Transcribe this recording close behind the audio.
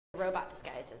robot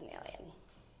disguised as an alien.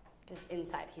 Because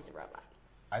inside he's a robot.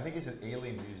 I think he's an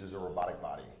alien who uses a robotic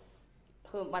body.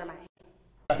 What am I?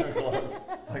 Not even close.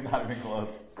 It's like not even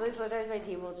close. At least sometimes my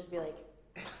team will just be like...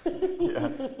 Yeah.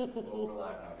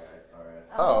 Overlap now, guys. Sorry.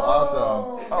 Oh,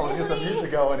 awesome. Oh, let's get some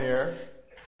music going here.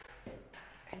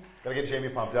 Gotta get Jamie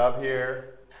pumped up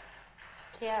here.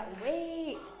 Can't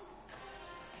wait.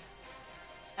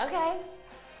 Okay.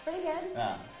 It's pretty good.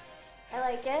 Yeah. I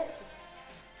like it.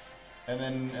 And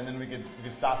then we could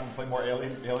stop and play more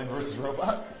alien versus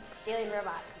robot. Alien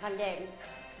robots, fun game.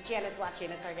 Janet's watching,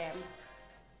 it's our game.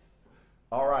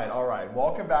 All right.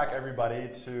 Welcome back, everybody,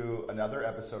 to another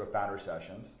episode of Founder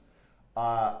Sessions.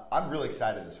 I'm really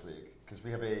excited this week because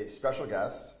we have a special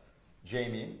guest,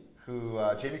 Jamie,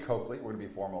 Jamie Coakley. We're going to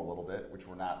be formal a little bit, which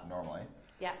we're not normally.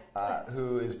 Yeah.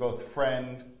 Who is both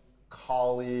friend,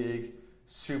 colleague,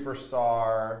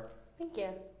 superstar. Thank you.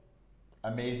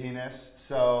 Amazingness.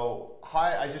 So,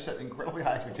 I just set incredibly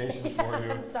high expectations for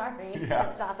you. I'm sorry. Yeah.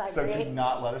 It's not that so great. do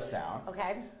not let us down.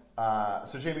 Okay.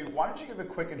 So Jamie, why don't you give a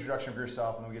quick introduction of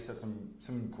yourself, and then we can set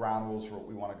some ground rules for what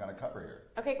we want to kind of cover here.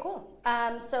 Okay, cool.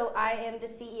 So I am the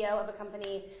CEO of a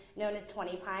company known as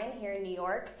 20 Pine here in New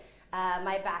York.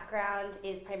 My background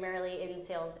is primarily in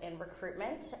sales and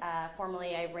recruitment.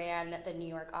 Formerly, I ran the New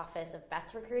York office of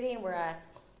Betts Recruiting. We're a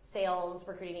sales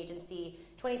recruiting agency.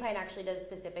 20 Pine actually does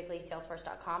specifically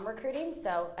Salesforce.com recruiting,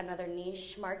 so another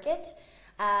niche market.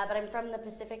 But I'm from the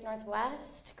Pacific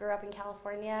Northwest, grew up in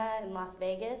California and Las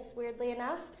Vegas, weirdly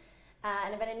enough.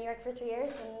 And I've been in New York for 3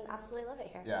 years and absolutely love it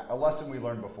here. Yeah, a lesson we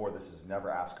learned before this is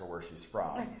never ask her where she's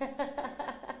from.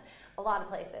 A lot of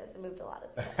places. I moved a lot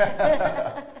as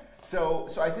well.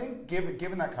 So I think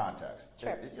given that context,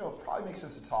 sure. it probably makes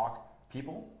sense to talk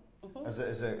people as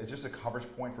just a coverage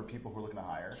point for people who are looking to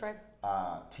hire. Sure.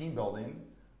 Team building.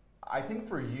 I think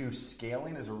for you,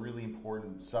 scaling is a really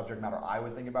important subject matter I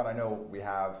would think about. I know we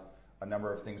have a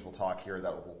number of things we'll talk here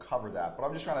that will cover that, but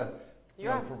I'm just trying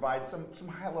to provide some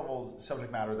high-level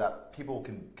subject matter that people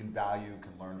can value,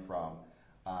 can learn from,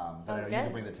 that I know you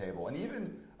can bring to the table. And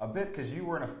even a bit, because you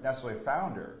weren't necessarily a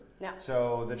founder. No.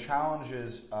 So the challenge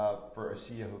is for a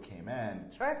CEO who came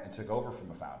in and took over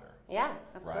from a founder. Yeah,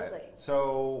 absolutely. Right?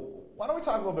 So why don't we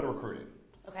talk a little bit of recruiting?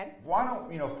 Okay. Why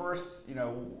don't, first,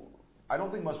 I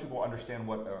don't think most people understand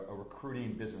what a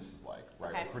recruiting business is like,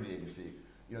 right? Okay. Recruiting agency.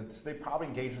 They probably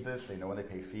engage with it. They know when they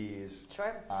pay fees.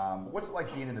 Sure. What's it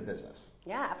like being in the business?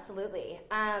 Yeah, absolutely.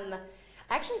 I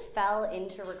actually fell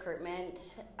into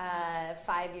recruitment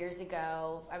 5 years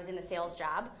ago. I was in a sales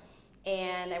job,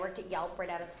 and I worked at Yelp right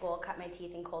out of school, cut my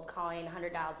teeth in cold calling,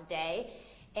 100 dials a day.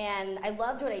 And I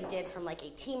loved what I did from like a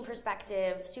team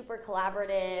perspective, super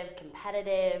collaborative,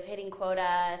 competitive, hitting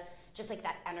quota, just like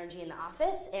that energy in the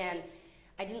office. And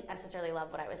I didn't necessarily love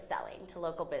what I was selling to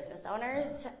local business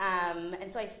owners.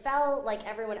 And so I felt like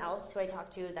everyone else who I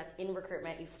talked to that's in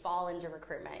recruitment, you fall into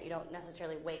recruitment. You don't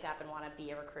necessarily wake up and want to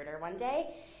be a recruiter one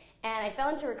day. And I fell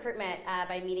into recruitment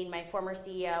by meeting my former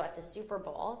CEO at the Super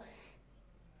Bowl.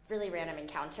 Really random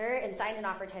encounter, and signed an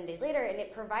offer 10 days later, and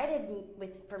it provided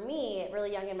for me, really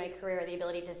young in my career, the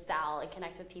ability to sell and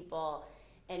connect with people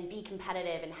and be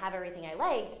competitive and have everything I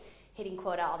liked, hitting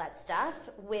quota, all that stuff,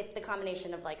 with the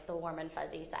combination of like the warm and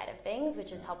fuzzy side of things,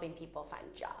 which is helping people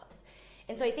find jobs.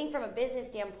 And so I think from a business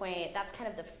standpoint, that's kind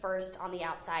of the first on the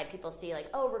outside. People see like,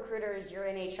 oh, recruiters, you're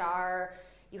in HR,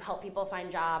 you help people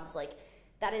find jobs. Like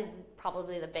that is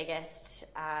probably the biggest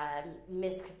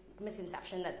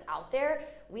misconception that's out there.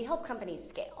 We help companies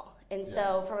scale. And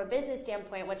so from a business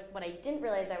standpoint, what I didn't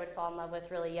realize I would fall in love with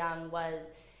really young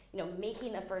was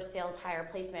making the first sales hire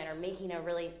placement or making a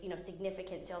really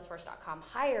significant Salesforce.com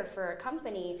hire for a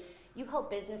company. You help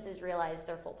businesses realize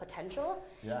their full potential.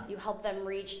 Yeah. You help them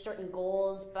reach certain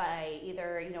goals by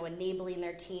either enabling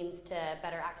their teams to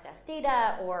better access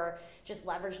data or just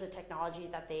leverage the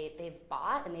technologies that they've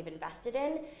bought and they've invested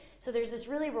in. So there's this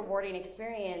really rewarding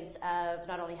experience of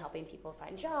not only helping people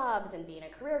find jobs and being a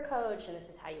career coach, and this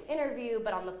is how you interview,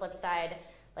 but on the flip side,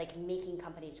 like making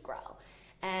companies grow.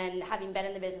 And having been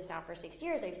in the business now for 6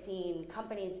 years, I've seen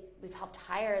companies we've helped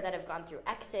hire that have gone through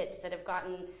exits, that have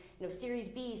gotten Series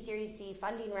B, Series C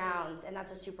funding rounds, and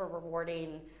that's a super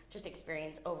rewarding just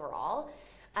experience overall.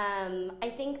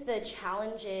 I think the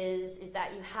challenge is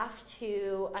that you have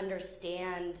to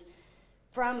understand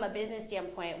from a business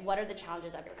standpoint, what are the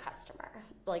challenges of your customer,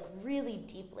 like really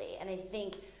deeply. And I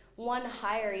think one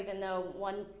hire, even though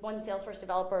one Salesforce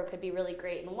developer could be really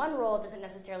great in one role, doesn't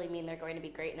necessarily mean they're going to be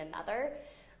great in another.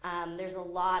 There's a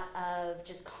lot of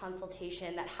just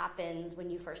consultation that happens when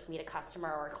you first meet a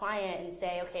customer or a client and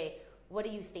say, okay, what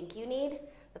do you think you need?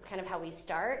 That's kind of how we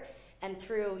start. And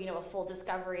through, a full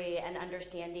discovery and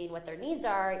understanding what their needs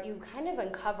are, you kind of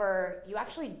uncover you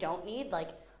actually don't need like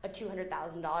a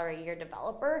 $200,000 a year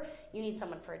developer. You need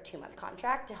someone for a 2-month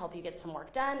contract to help you get some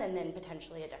work done, and then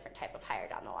potentially a different type of hire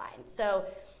down the line. So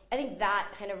I think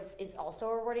that kind of is also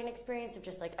a rewarding experience of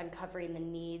just like uncovering the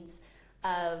needs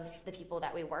of the people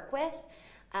that we work with.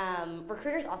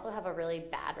 Recruiters also have a really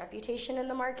bad reputation in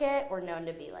the market. We're known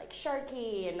to be like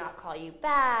sharky and not call you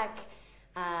back.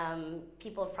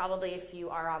 People have probably, if you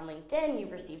are on LinkedIn,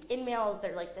 you've received emails.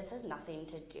 They're like, this has nothing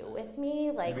to do with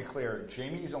me. Like, to be clear,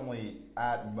 Jamie's only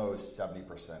at most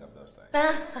 70% of those things.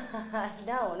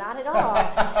 No, not at all.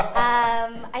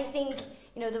 I think,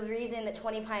 the reason that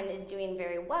 20 Pine is doing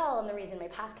very well, and the reason my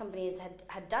past companies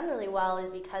had done really well,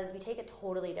 is because we take a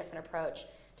totally different approach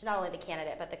to not only the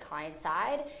candidate, but the client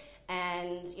side.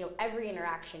 And every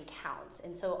interaction counts.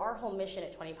 And so our whole mission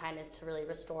at 20 Pine is to really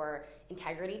restore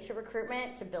integrity to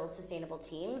recruitment, to build sustainable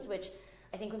teams, which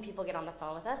I think when people get on the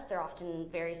phone with us, they're often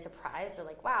very surprised. They're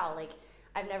like, wow, like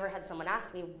I've never had someone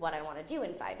ask me what I want to do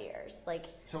in 5 years. Like,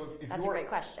 so if that's a great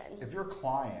question. If you're a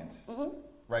client,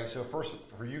 right, so first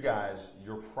for you guys,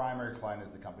 your primary client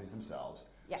is the companies themselves.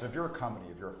 Yes. So if you're a company,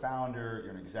 if you're a founder,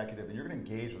 you're an executive, and you're going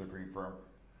to engage with a recruiting firm,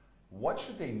 what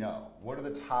should they know? What are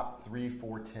the top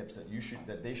 3-4 tips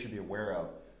that they should be aware of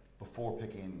before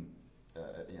picking,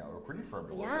 a recruiting firm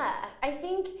to work with? Yeah, I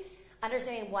think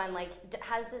understanding one, like,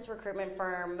 has this recruitment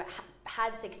firm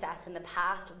had success in the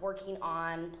past working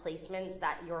on placements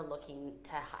that you're looking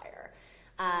to hire?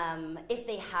 If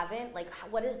they haven't, like,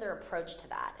 what is their approach to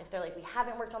that? If they're like, we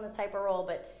haven't worked on this type of role,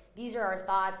 but these are our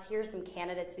thoughts, here's some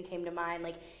candidates we came to mind.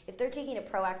 Like, if they're taking a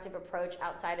proactive approach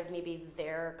outside of maybe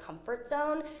their comfort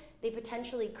zone, they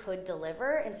potentially could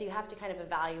deliver. And so you have to kind of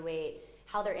evaluate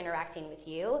how they're interacting with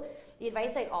you. The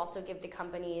advice I also give to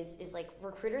companies is like,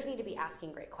 recruiters need to be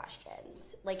asking great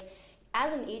questions. Like,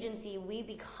 as an agency, we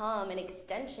become an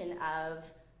extension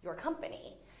of your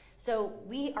company. So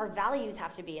our values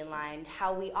have to be in line.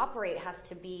 How we operate has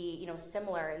to be,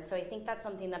 similar. And so I think that's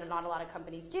something that not a lot of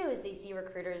companies do, is they see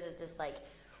recruiters as this like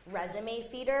resume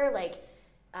feeder, like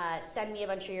send me a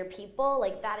bunch of your people.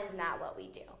 Like, that is not what we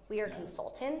do. We are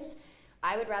consultants.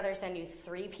 I would rather send you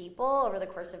 3 people over the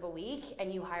course of a week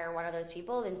and you hire one of those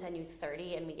people than send you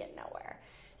 30 and we get nowhere.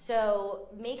 So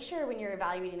make sure when you're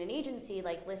evaluating an agency,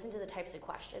 like, listen to the types of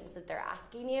questions that they're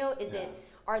asking you.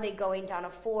 Are they going down a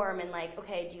form and like,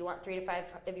 okay, do you want 3 to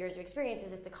 5 years of experience?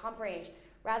 Is this the comp range?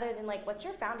 Rather than like, what's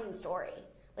your founding story?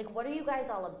 Like, what are you guys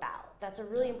all about? That's a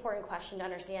really important question to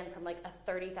understand from like a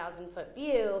 30,000-foot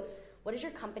view. What is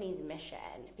your company's mission?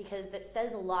 Because that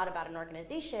says a lot about an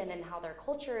organization and how their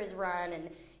culture is run. And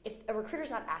if a recruiter's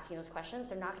not asking those questions,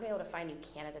 they're not going to be able to find you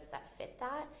candidates that fit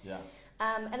that. Yeah.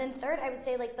 And then third, I would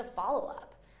say like the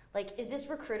follow-up. Like, is this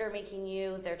recruiter making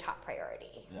you their top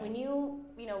priority? Yeah. When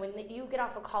you get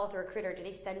off a call with a recruiter, do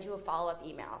they send you a follow-up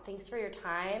email? Thanks for your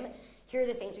time. Here are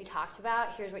the things we talked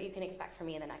about. Here's what you can expect from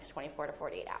me in the next 24 to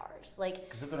 48 hours. Like,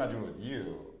 because if they're not doing it with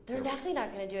you, they're definitely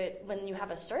not going to do it when you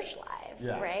have a search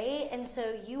live, right? And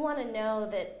so you want to know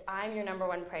that I'm your number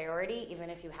one priority, even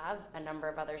if you have a number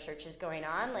of other searches going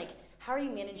on. Like, how are you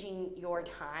managing your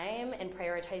time and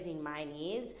prioritizing my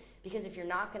needs? Because if you're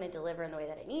not going to deliver in the way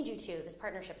that I need you to, this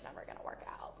partnership's never going to work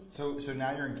out. So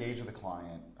now you're engaged with the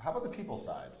client. How about the people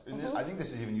side? I think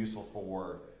this is even useful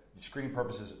for screening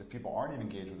purposes. If people aren't even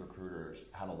engaged with recruiters,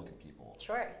 how to look at people.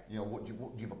 Sure. Do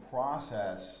you have a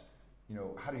process?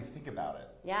 How do you think about it?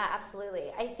 Yeah,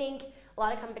 absolutely. I think a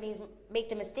lot of companies make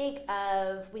the mistake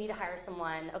of, we need to hire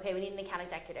someone. Okay, we need an account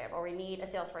executive, or we need a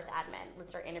Salesforce admin.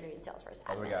 Let's start interviewing Salesforce admins.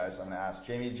 By the way, guys, I'm going to ask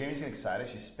Jamie. Jamie's getting excited.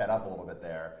 She sped up a little bit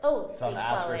there. Oh, so I'm going to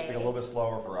ask her to speak a little bit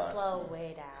slower for us. Slow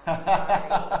way down.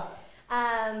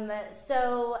 Sorry.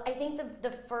 So I think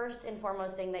the first and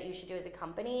foremost thing that you should do as a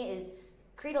company is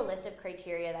create a list of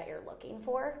criteria that you're looking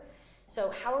for. So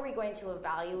how are we going to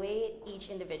evaluate each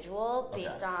individual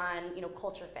based on,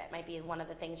 culture fit might be one of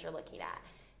the things you're looking at.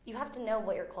 You have to know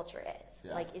what your culture is.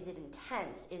 Yeah. Like, is it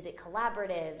intense? Is it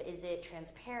collaborative? Is it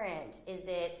transparent? Is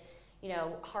it,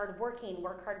 hardworking,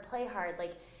 work hard, play hard?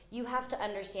 Like, you have to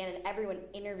understand, and everyone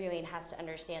interviewing has to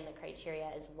understand the criteria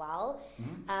as well.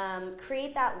 Mm-hmm.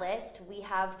 Create that list. We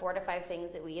have 4 to 5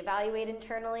 things that we evaluate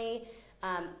internally.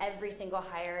 Every single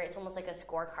hire, it's almost like a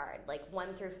scorecard, like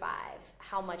 1 through 5.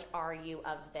 How much are you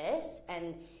of this?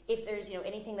 And if there's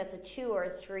anything that's a 2 or a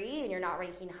 3 and you're not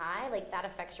ranking high, like, that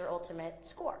affects your ultimate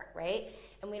score, right?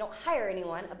 And we don't hire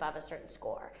anyone above a certain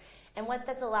score. And what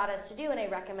that's allowed us to do, and I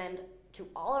recommend to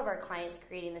all of our clients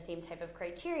creating the same type of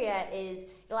criteria, is it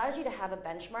allows you to have a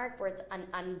benchmark where it's an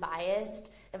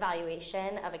unbiased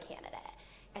evaluation of a candidate.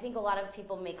 I think a lot of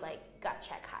people make like gut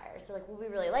check hires. They're like, well, we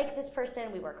really like this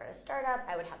person. We work at a startup.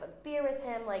 I would have a beer with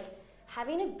him. Like,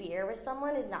 having a beer with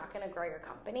someone is not going to grow your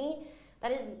company.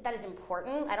 That is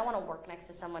important. I don't want to work next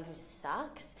to someone who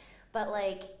sucks, but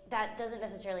like that doesn't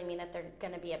necessarily mean that they're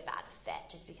going to be a bad fit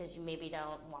just because you maybe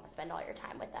don't want to spend all your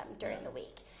time with them during the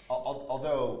week.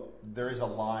 Although there is a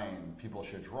line people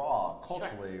should draw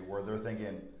culturally where they're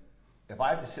thinking, if I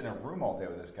have to sit in a room all day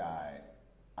with this guy,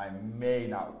 I may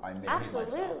hate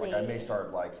myself. Like I may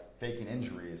start like faking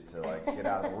injuries to like get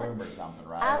out of the room or something,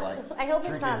 right? Absolutely. Like I hope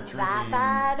it's not that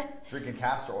bad. Drinking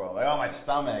castor oil, like, oh, my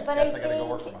stomach, But guess I gotta go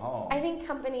work from home. I think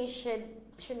companies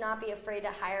should not be afraid to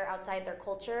hire outside their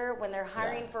culture when they're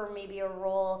hiring for maybe a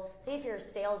role. Say if you're a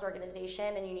sales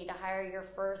organization and you need to hire your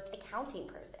first accounting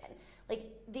person. Like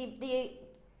the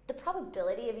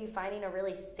probability of you finding a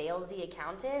really salesy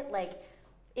accountant, like,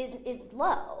 is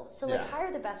low. So like hire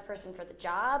the best person for the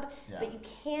job, but you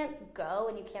can't go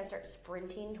and you can't start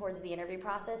sprinting towards the interview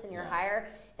process in your hire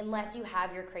unless you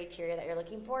have your criteria that you're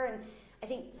looking for. And I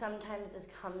think sometimes this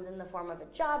comes in the form of a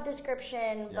job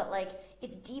description, but like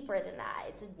it's deeper than that.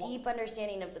 It's a deep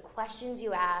understanding of the questions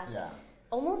you ask.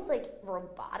 Almost like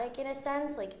robotic in a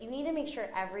sense. Like you need to make sure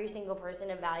every single person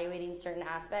evaluating certain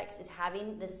aspects is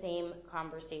having the same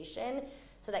conversation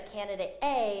so that candidate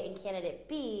A and candidate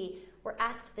B were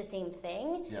asked the same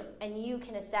thing, and you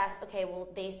can assess, okay, well,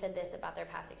 they said this about their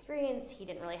past experience. He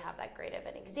didn't really have that great of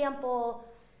an example.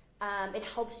 It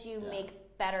helps you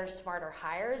make better, smarter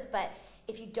hires, but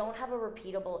if you don't have a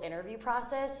repeatable interview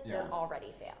process, you're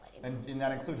already failing. And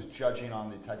that includes judging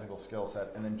on the technical skill set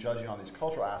and then judging on these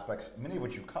cultural aspects, many of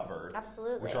which you covered,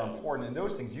 which are important. And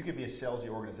those things, you could be a salesy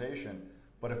organization,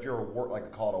 but if you're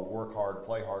like call it a work hard,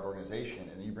 play hard organization,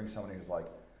 and you bring someone who's like,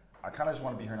 I kind of just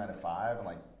want to be here 9 to 5 and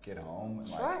like get home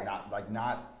and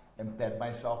not embed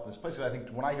myself in this place. Because I think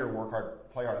when I hear work hard,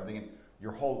 play hard, I'm thinking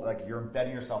you're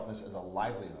embedding yourself in this as a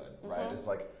livelihood, right? It's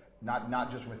like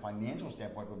not just from a financial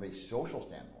standpoint, but from a social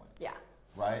standpoint.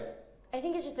 Right? I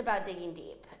think it's just about digging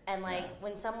deep. And like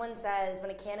when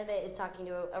a candidate is talking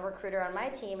to a recruiter on my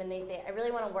team and they say, I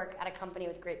really want to work at a company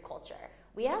with great culture,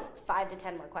 we ask 5 to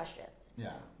 10 more questions.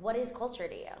 What is culture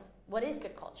to you? What is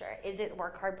good culture? Is it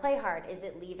work hard, play hard? Is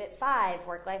it leave at 5,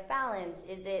 work-life balance?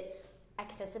 Is it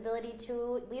accessibility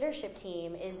to leadership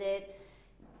team? Is it,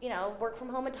 work from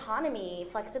home autonomy,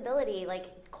 flexibility?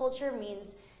 Like culture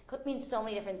means so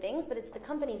many different things, but it's the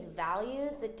company's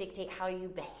values that dictate how you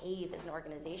behave as an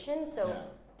organization. So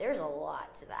there's a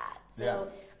lot to that. So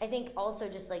I think also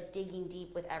just like digging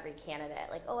deep with every candidate,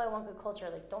 like, oh, I want good culture.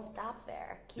 Like, don't stop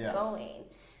there. Keep going.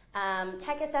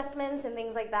 Tech assessments and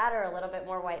things like that are a little bit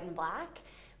more white and black,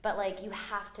 but like you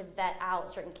have to vet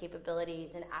out certain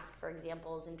capabilities and ask for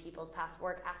examples in people's past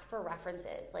work, ask for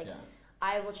references. Like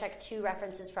I will check 2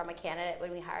 references from a candidate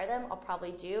when we hire them. I'll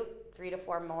probably do 3 to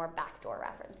 4 more backdoor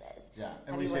references.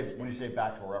 And when you say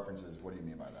backdoor references, what do you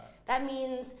mean by that? That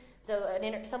means,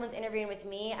 someone's interviewing with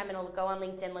me, I'm going to go on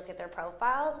LinkedIn, look at their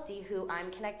profile, see who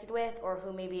I'm connected with or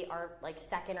who maybe our like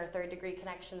 2nd or 3rd degree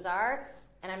connections are.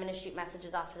 And I'm going to shoot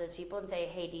messages off to those people and say,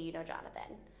 hey, do you know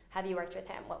Jonathan? Have you worked with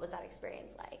him? What was that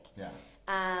experience like?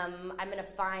 I'm going to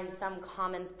find some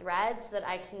common thread so that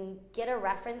I can get a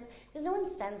reference. Because no one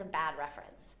sends a bad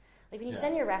reference. Like when you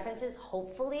send your references,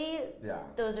 hopefully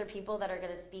those are people that are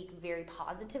going to speak very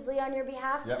positively on your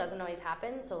behalf. It doesn't always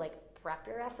happen. So like prep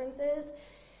your references.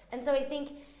 And so I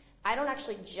think I don't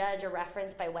actually judge a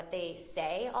reference by what they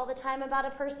say all the time about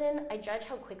a person. I judge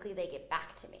how quickly they get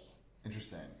back to me.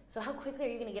 Interesting. So how quickly are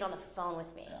you going to get on the phone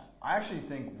with me? I actually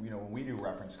think, when we do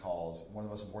reference calls, one of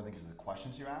the most important things is the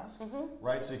questions you ask,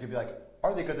 right? So you could be like,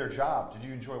 are they good at their job? Did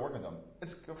you enjoy working with them?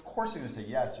 Of course you're going to say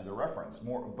yes to the reference.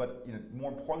 More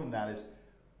important than that is,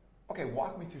 okay,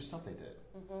 walk me through stuff they did,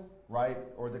 right?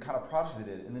 Or the kind of projects they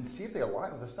did, and then see if they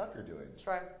align with the stuff you're doing.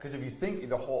 Because if you think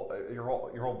your whole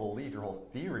belief, your whole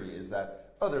theory is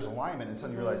that, oh, there's alignment, and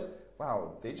suddenly you realize,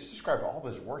 wow, they just described all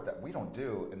this work that we don't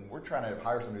do, and we're trying to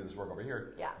hire somebody to do this work over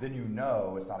here, then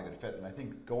it's not a good fit. And I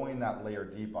think going that layer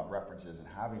deep on references and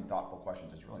having thoughtful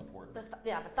questions is really important.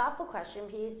 The thoughtful question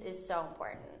piece is so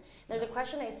important. There's a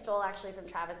question I stole actually from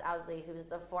Travis Owsley, who's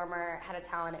the former head of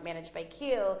talent at Managed by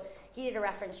Q. He did a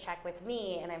reference check with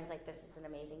me, and I was like, this is an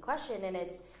amazing question. And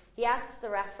he asks the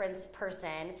reference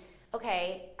person,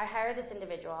 okay, I hire this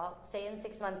individual, say in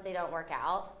 6 months they don't work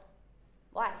out,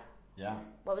 why?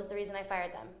 What was the reason I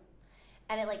fired them?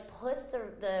 And it like puts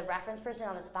the reference person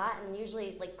on the spot, and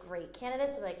usually like great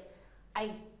candidates are like, I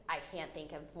can't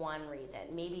think of one reason.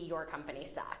 Maybe your company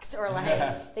sucks, or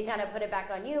like they kind of put it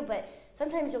back on you. But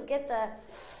sometimes you'll get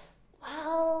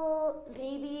well,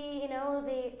 maybe,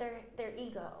 their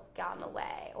ego got in the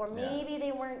way, or maybe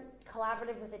they weren't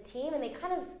collaborative with a team and they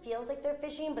kind of feels like they're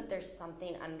fishing, but there's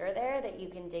something under there that you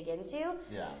can dig into.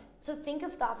 Yeah. So think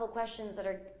of thoughtful questions that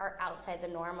are outside the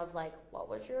norm of like, what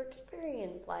was your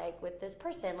experience like with this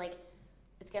person? Like,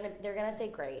 they're gonna say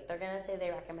great. They're gonna say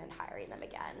they recommend hiring them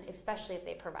again, especially if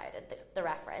they provided the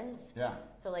reference. Yeah.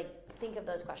 So like, think of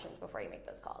those questions before you make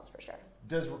those calls for sure.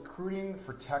 Does recruiting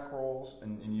for tech roles,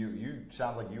 and you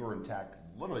sounds like you were in tech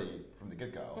literally from the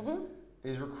get-go, Mm-hmm.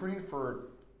 is recruiting for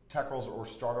tech roles or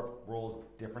startup roles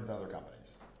different than other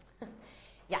companies?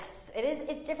 Yes, it is.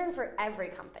 It's different for every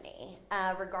company,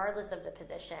 regardless of the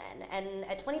position. And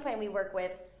at 20 Pine, we work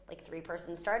with like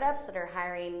 3-person startups that are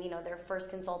hiring, their first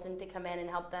consultant to come in and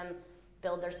help them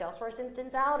build their Salesforce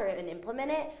instance out and implement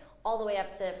it, all the way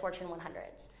up to Fortune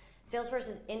 100s. Salesforce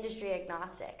is industry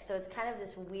agnostic, so it's kind of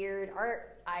this weird. Our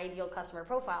ideal customer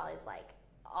profile is like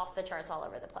off the charts all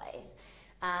over the place,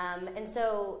 and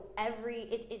so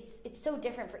it's so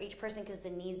different for each person because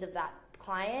the needs of that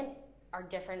client are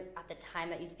different at the time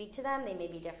that you speak to them. They may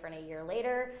be different a year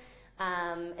later.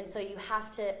 And so you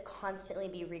have to constantly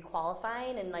be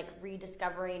requalifying and like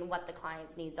rediscovering what the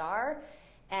client's needs are,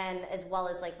 and as well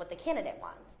as like what the candidate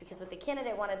wants, because what the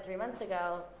candidate wanted 3 months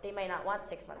ago, they might not want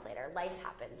 6 months later. Life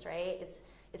happens, right?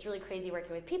 It's really crazy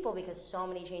working with people because so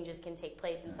many changes can take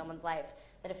place in someone's life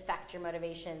that affect your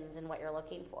motivations and what you're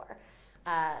looking for.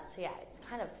 So yeah, it's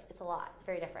a lot. It's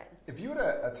very different. If you had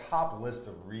a top list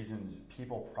of reasons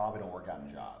people probably don't work out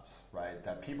in jobs, right?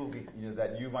 That people,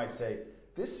 that you might say,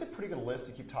 this is a pretty good list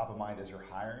to keep top of mind as you're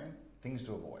hiring, things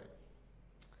to avoid.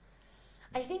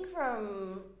 I think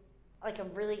from like a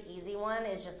really easy one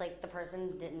is just like the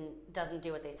person doesn't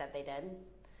do what they said they did,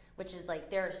 which is like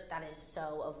that is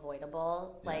so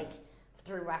avoidable. Yeah. Like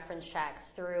through reference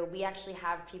checks, we actually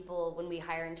have people when we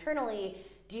hire internally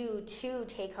do 2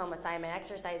 take-home assignment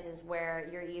exercises where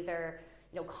you're either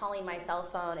calling my cell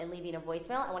phone and leaving a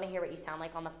voicemail. I want to hear what you sound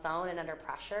like on the phone and under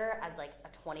pressure as like a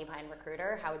 20 Pine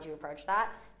recruiter. How would you approach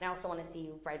that? And I also want to see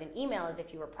you write an email as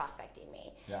if you were prospecting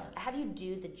me. Yeah. I have you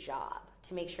do the job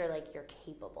to make sure like you're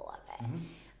capable of it.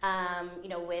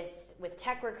 Mm-hmm. With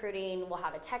tech recruiting, we'll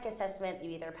have a tech assessment.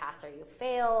 You either pass or you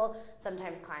fail.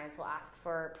 Sometimes clients will ask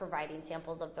for providing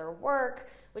samples of their work,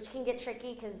 which can get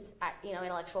tricky because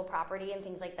intellectual property and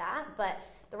things like that. But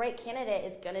the right candidate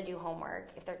is going to do homework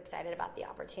if they're excited about the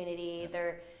opportunity.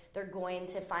 They're going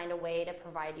to find a way to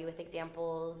provide you with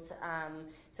examples.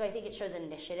 So I think it shows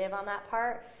initiative on that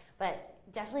part. But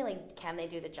definitely, like, can they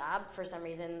do the job? For some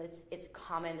reason, it's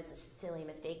common. It's a silly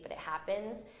mistake, but it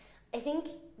happens. I think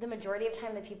the majority of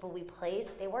time the people we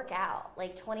place, they work out.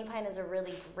 Like 20 Pine is a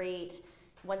really great,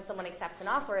 once someone accepts an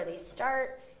offer, they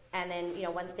start, and then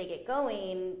once they get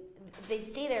going, they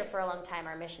stay there for a long time.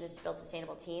 Our mission is to build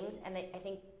sustainable teams, and I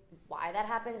think why that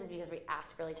happens is because we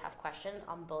ask really tough questions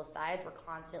on both sides. We're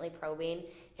constantly probing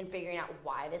and figuring out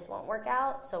why this won't work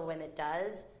out, so when it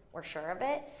does, we're sure of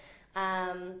it.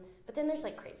 But then there's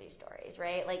like crazy stories,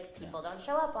 right? Like people don't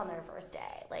show up on their first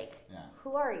day. Like,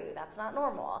 who are you? That's not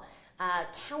normal.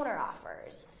 Counter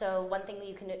offers. So one thing that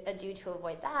you can do to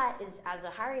avoid that is, as a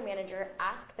hiring manager,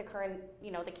 ask the current,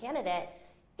 the candidate,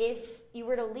 if you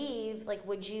were to leave, like,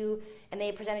 would you, and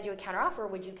they presented you a counter offer,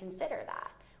 would you consider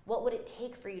that? What would it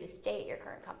take for you to stay at your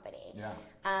current company? Yeah.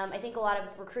 I think a lot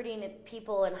of recruiting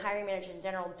people and hiring managers in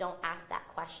general don't ask that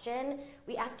question.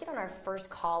 We ask it on our first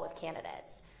call with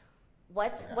candidates.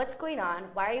 What's going on?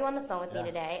 Why are you on the phone with me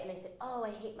today? And they say, oh,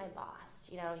 I hate my boss.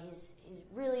 He's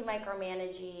really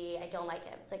micromanagey. I don't like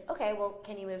him. It's like, okay, well,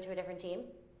 can you move to a different team?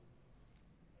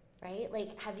 Right?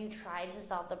 Like, have you tried to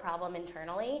solve the problem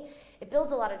internally? It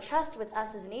builds a lot of trust with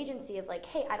us as an agency of like,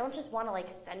 hey, I don't just want to like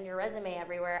send your resume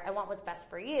everywhere. I want what's best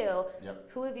for you.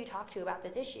 Yep. Who have you talked to about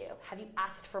this issue? Have you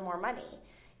asked for more money?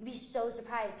 You'd be so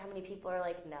surprised how many people are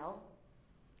like, no.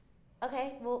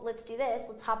 Okay, well, let's do this.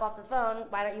 Let's hop off the phone.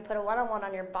 Why don't you put a one-on-one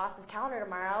on your boss's calendar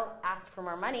tomorrow, ask for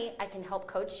more money. I can help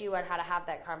coach you on how to have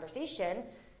that conversation.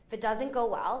 If it doesn't go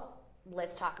well,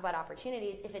 let's talk about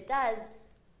opportunities. If it does,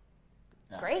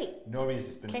 great.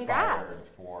 Nobody's been Congrats.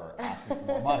 fired for asking for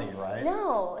more money, right?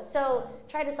 No. So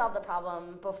try to solve the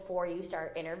problem before you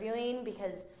start interviewing,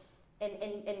 because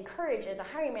and encourage, as a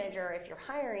hiring manager, if you're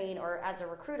hiring, or as a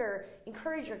recruiter,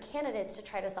 encourage your candidates to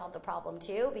try to solve the problem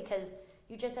too, because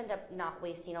you just end up not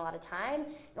wasting a lot of time,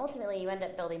 and ultimately you end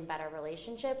up building better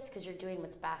relationships because you're doing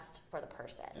what's best for the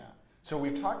person. Yeah. So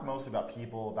we've talked mostly about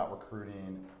people, about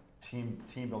recruiting. team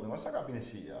building. Let's talk about being a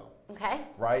CEO. Okay.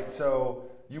 Right? So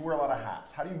you wear a lot of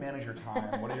hats. How do you manage your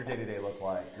time? What does your day-to-day look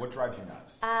like? What drives you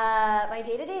nuts? My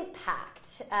day-to-day is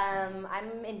packed.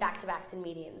 I'm in back-to-backs and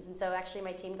meetings. And so actually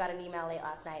my team got an email late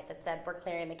last night that said we're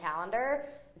clearing the calendar.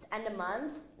 It's end of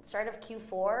month, start of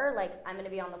Q4. Like, I'm going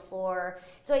to be on the floor.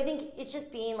 So I think it's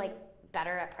just being like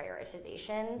better at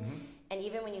prioritization. And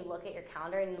even when you look at your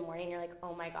calendar in the morning, you're like,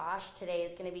 oh my gosh, today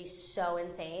is going to be so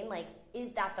insane. Like,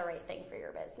 is that the right thing for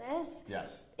your business?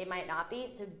 Yes. It might not be,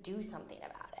 so do something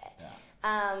about it.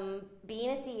 Yeah. Being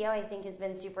a CEO, I think, has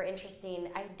been super interesting.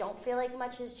 I don't feel like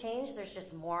much has changed. There's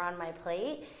just more on my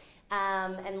plate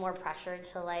and more pressure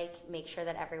to like make sure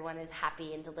that everyone is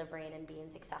happy and delivering and being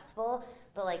successful.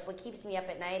 But like, what keeps me up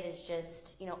at night is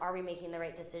just, are we making the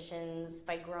right decisions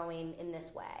by growing in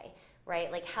this way,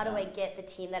 right? Like, how do I get the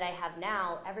team that I have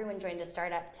now? Everyone joined a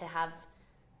startup to have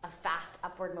a fast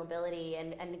upward mobility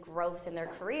and growth in their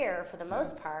career for the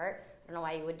most part. I don't know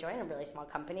why you would join a really small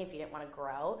company if you didn't want to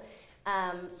grow.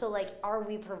 So like, are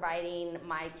we providing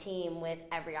my team with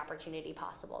every opportunity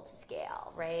possible to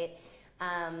scale, right?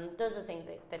 Those are things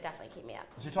that definitely keep me up.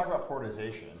 So you talk about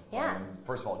prioritization. Yeah.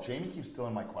 First of all, Jamie keeps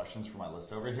stealing my questions from my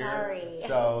list over here. Sorry.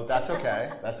 So that's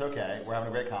okay. That's okay. We're having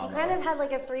a great convo. You kind of had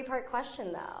like a 3-part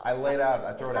question though. I laid out.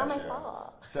 I throw it at you. It's not my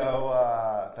fault.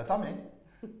 So that's on me.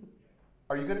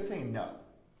 Are you good at saying no?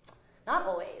 Not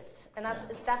always, and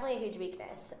it's definitely a huge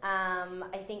weakness.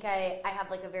 I think I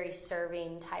have like a very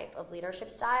serving type of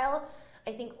leadership style.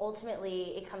 I think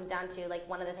ultimately it comes down to like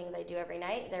one of the things I do every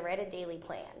night is I write a daily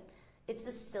plan. It's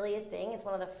the silliest thing. It's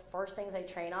one of the first things I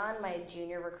train on my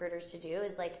junior recruiters to do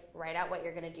is like write out what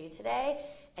you're going to do today,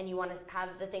 and you want to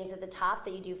have the things at the top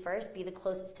that you do first be the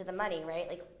closest to the money, right?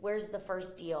 Like, where's the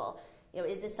first deal?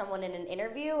 Is this someone in an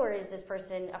interview or is this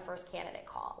person a first candidate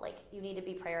call? Like, you need to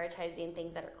be prioritizing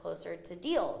things that are closer to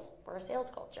deals or a sales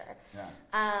culture.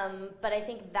 Yeah. But I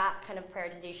think that kind of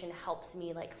prioritization helps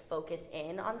me like focus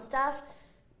in on stuff.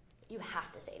 You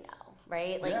have to say no,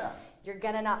 right? Like, you're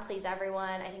gonna not please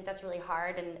everyone. I think that's really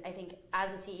hard. And I think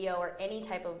as a CEO or any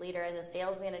type of leader, as a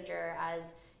sales manager,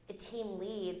 as a team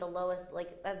lead, the lowest,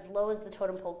 like as low as the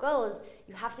totem pole goes,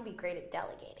 you have to be great at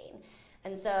delegating.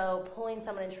 And so pulling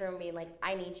someone into a room and being like,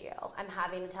 I need you. I'm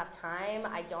having a tough time.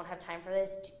 I don't have time for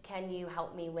this. Can you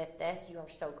help me with this? You are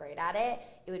so great at it.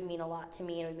 It would mean a lot to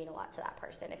me and it would mean a lot to that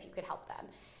person if you could help them.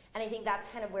 And I think that's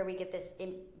kind of where we get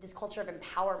this culture of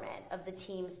empowerment of the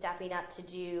team stepping up to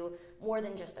do more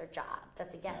than just their job.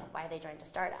 That's, again, why they joined a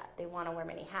startup. They want to wear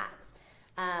many hats.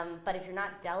 But if you're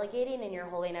not delegating and you're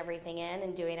holding everything in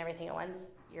and doing everything at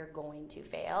once, you're going to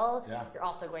fail. Yeah. You're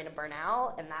also going to burn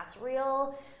out, and that's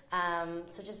real.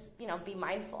 So just, be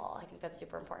mindful. I think that's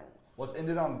super important. Let's end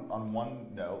it on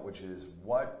one note, which is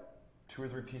what 2 or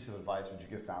 3 pieces of advice would you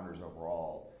give founders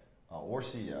overall or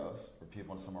CEOs or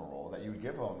people in a similar role that you would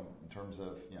give them in terms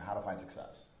of how to find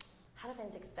success? How to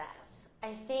find success.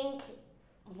 I think,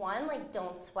 one, like,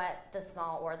 don't sweat the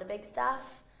small or the big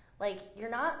stuff. Like, you're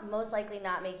not most likely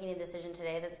not making a decision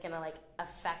today that's going to like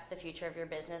affect the future of your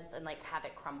business and like have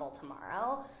it crumble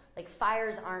tomorrow. Like,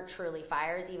 fires aren't truly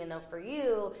fires, even though for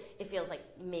you it feels like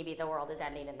maybe the world is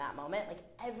ending in that moment. Like,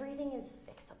 everything is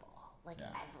fixable, like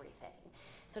everything.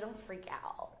 So don't freak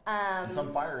out. And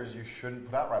some fires you shouldn't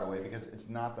put out right away because it's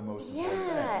not the most important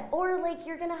thing. Or like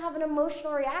you're gonna have an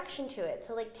emotional reaction to it.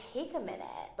 So like take a minute,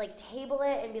 like table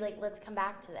it and be like, let's come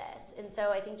back to this. And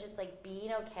so I think just like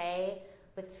being okay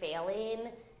with failing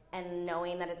and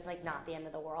knowing that it's like not the end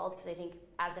of the world, because I think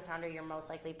as a founder you're most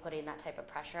likely putting that type of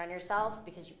pressure on yourself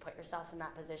because you put yourself in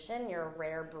that position. You're a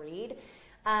rare breed.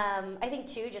 I think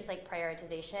too, just like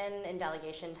prioritization and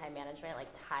delegation, time management like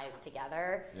ties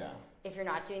together. Yeah. If you're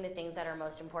not doing the things that are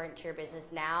most important to your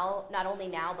business now, not only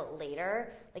now but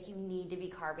later, like you need to be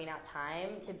carving out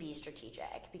time to be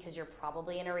strategic, because you're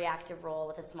probably in a reactive role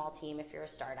with a small team if you're a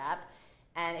startup.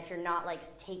 And if you're not like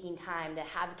taking time to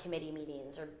have committee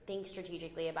meetings or think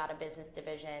strategically about a business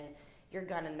division, you're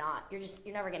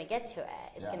never gonna get to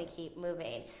it. It's gonna keep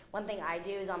moving. One thing I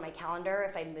do is on my calendar,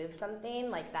 if I move something,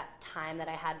 like that time that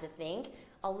I had to think,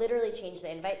 I'll literally change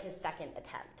the invite to second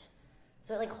attempt.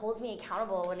 So it like holds me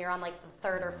accountable when you're on like the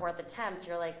third or fourth attempt.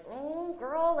 You're like, oh,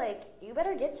 girl, like you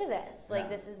better get to this. Like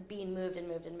this is being moved and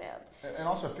moved and moved. And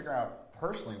also figure out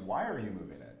personally, why are you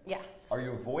moving it? Yes. Are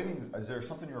you avoiding, is there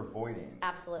something you're avoiding?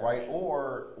 Absolutely. Right?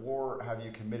 Or have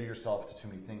you committed yourself to too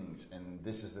many things and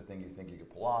this is the thing you think you could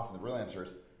pull off? And the real answer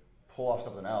is pull off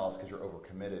something else because you're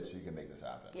overcommitted so you can make this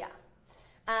happen. Yeah.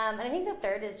 And I think the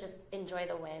third is just enjoy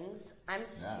the wins. I'm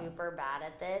super bad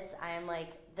at this. I am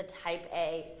like the type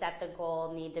A, set the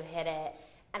goal, need to hit it.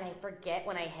 And I forget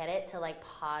when I hit it to like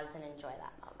pause and enjoy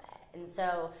that moment. And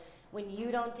so when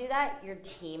you don't do that, your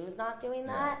team's not doing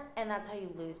that, and that's how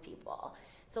you lose people.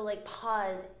 So like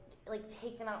pause, like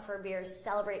take them out for a beer,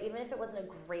 celebrate, even if it wasn't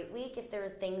a great week, if there were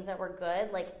things that were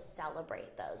good, like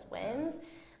celebrate those wins.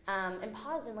 And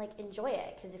pause and like enjoy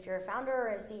it, because if you're a founder or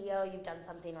a CEO, you've done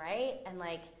something right, and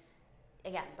like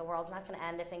again, the world's not going to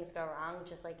end if things go wrong.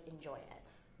 Just like enjoy it.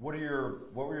 What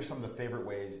were some of the favorite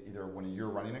ways, either when you're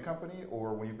running a company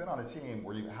or when you've been on a team,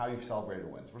 how you've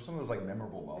celebrated wins? What are some of those like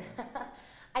memorable moments?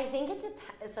 I think it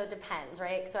depends,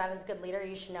 right? So as a good leader,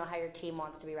 you should know how your team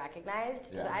wants to be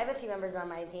recognized. Because I have a few members on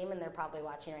my team, and they're probably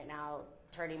watching right now,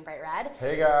 turning bright red.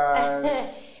 Hey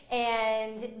guys!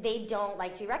 And they don't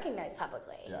like to be recognized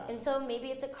publicly. Yeah. And so maybe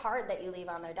it's a card that you leave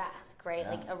on their desk, right?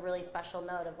 Like a really special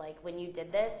note of like, when you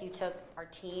did this, you took our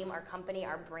team, our company,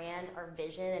 our brand, our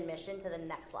vision and mission to the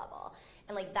next level.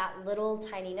 And like that little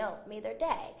tiny note made their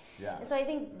day. Yeah. And so I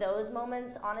think those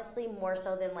moments, honestly, more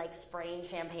so than like spraying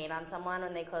champagne on someone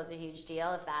when they close a huge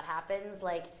deal, if that happens,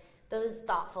 like those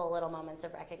thoughtful little moments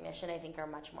of recognition, I think, are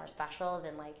much more special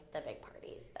than like the big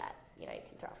parties that you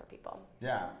can throw for people.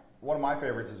 Yeah. One of my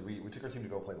favorites is we took our team to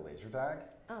go play laser tag.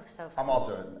 Oh, so fun. I'm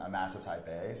also a massive type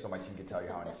A, so my team can tell you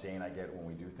how insane I get when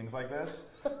we do things like this.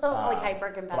 Like hyper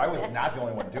competitive. But I was not the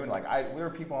only one doing it. Like there were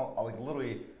people like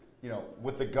literally,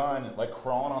 with the gun, like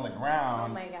crawling on the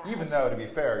ground. Oh my gosh. Even though, to be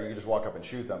fair, you could just walk up and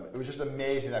shoot them. It was just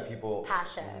amazing that people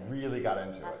really got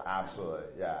into it. Awesome. Absolutely,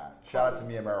 yeah. Shout out to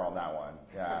Mia Merrill on that one.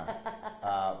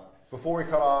 Yeah. Before we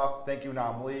cut off, thank you,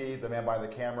 Nam Lee, the man behind the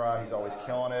camera. He's always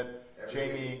killing it.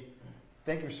 Jamie,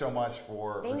 thank you so much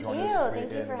for joining us.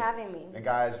 Thank you for having me. And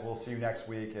guys, we'll see you next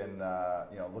week, and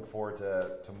look forward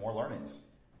to more learnings.